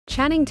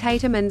Channing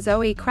Tatum and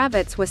Zoe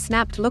Kravitz were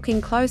snapped looking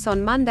close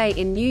on Monday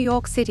in New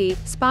York City,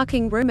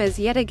 sparking rumors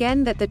yet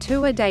again that the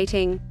two are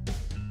dating.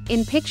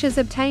 In pictures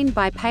obtained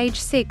by Page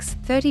 6,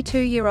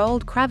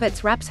 32-year-old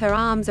Kravitz wraps her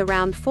arms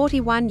around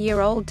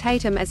 41-year-old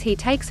Tatum as he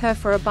takes her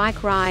for a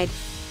bike ride.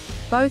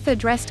 Both are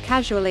dressed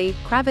casually,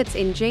 Kravitz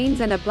in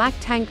jeans and a black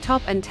tank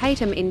top and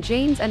Tatum in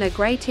jeans and a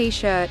gray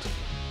t-shirt.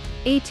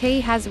 ET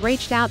has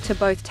reached out to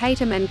both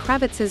Tatum and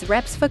Kravitz's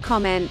reps for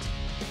comment.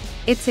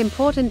 It's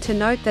important to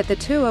note that the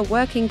two are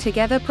working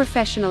together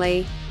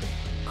professionally.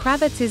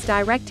 Kravitz is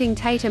directing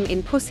Tatum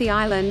in Pussy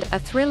Island, a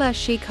thriller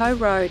she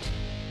co-wrote.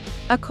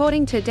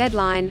 According to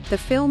Deadline, the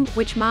film,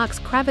 which marks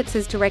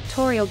Kravitz's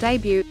directorial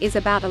debut, is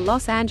about a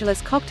Los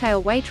Angeles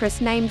cocktail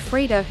waitress named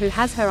Frida who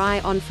has her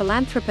eye on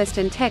philanthropist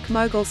and tech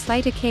mogul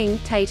Slater King,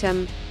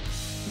 Tatum.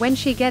 When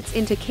she gets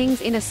into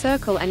King's inner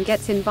circle and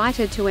gets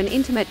invited to an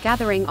intimate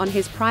gathering on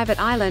his private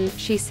island,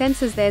 she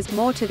senses there's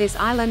more to this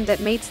island that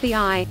meets the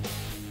eye.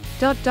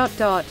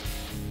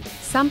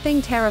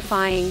 Something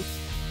terrifying.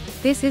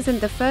 This isn't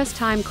the first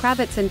time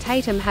Kravitz and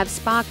Tatum have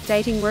sparked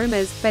dating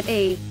rumors, but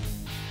E!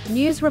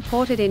 News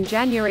reported in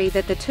January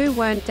that the two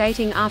weren't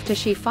dating after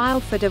she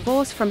filed for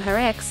divorce from her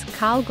ex,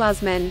 Karl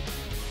Glusman.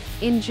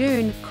 In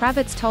June,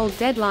 Kravitz told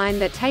Deadline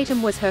that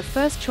Tatum was her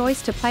first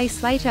choice to play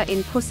Slater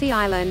in Pussy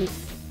Island.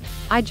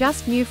 "I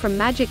just knew from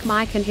Magic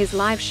Mike and his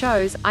live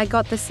shows, I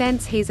got the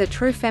sense he's a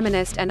true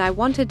feminist and I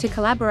wanted to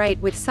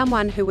collaborate with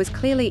someone who was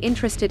clearly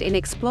interested in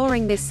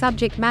exploring this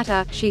subject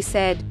matter," she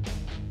said.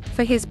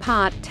 For his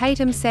part,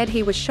 Tatum said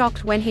he was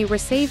shocked when he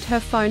received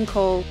her phone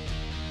call.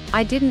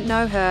 "I didn't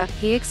know her,"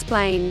 he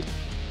explained.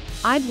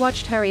 "I'd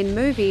watched her in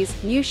movies,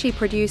 knew she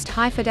produced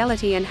High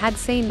Fidelity and had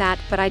seen that,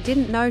 but I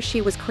didn't know she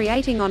was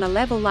creating on a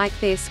level like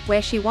this,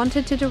 where she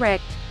wanted to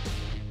direct.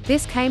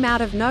 This came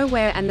out of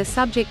nowhere and the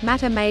subject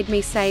matter made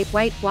me say,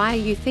 wait, why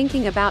are you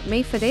thinking about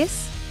me for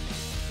this?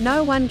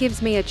 No one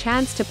gives me a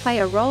chance to play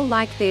a role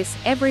like this,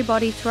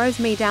 everybody throws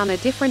me down a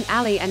different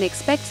alley and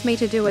expects me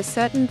to do a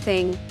certain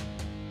thing.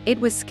 It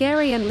was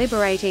scary and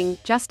liberating,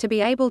 just to be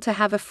able to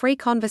have a free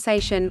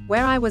conversation,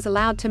 where I was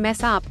allowed to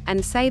mess up,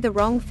 and say the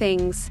wrong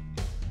things."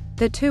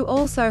 The two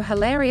also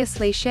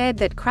hilariously shared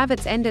that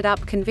Kravitz ended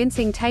up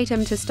convincing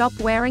Tatum to stop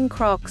wearing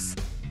Crocs.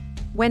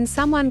 "When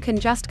someone can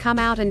just come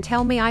out and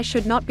tell me I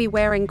should not be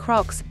wearing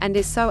Crocs, and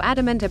is so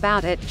adamant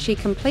about it, she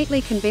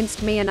completely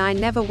convinced me and I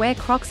never wear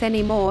Crocs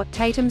anymore,"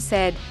 Tatum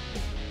said.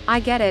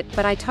 "I get it,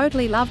 but I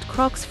totally loved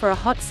Crocs for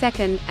a hot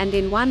second, and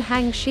in one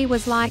hang she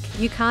was like,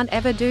 you can't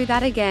ever do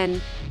that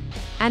again.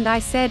 And I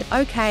said,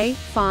 okay,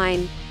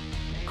 fine."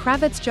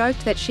 Kravitz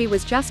joked that she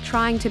was just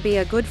trying to be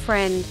a good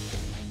friend.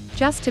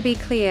 "Just to be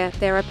clear,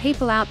 there are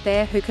people out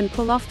there who can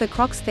pull off the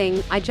Crocs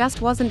thing, I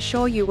just wasn't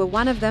sure you were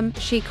one of them,"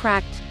 she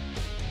cracked.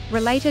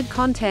 Related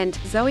content: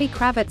 Zoe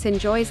Kravitz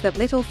enjoys the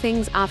little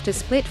things after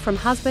split from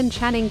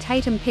HusbandChanning.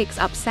 Tatum picks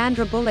up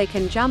Sandra Bullock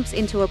and jumps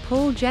into a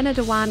PoolJenna.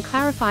 Dewan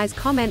clarifies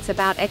comments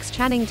about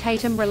ex-Channing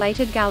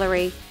Tatum-related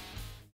gallery.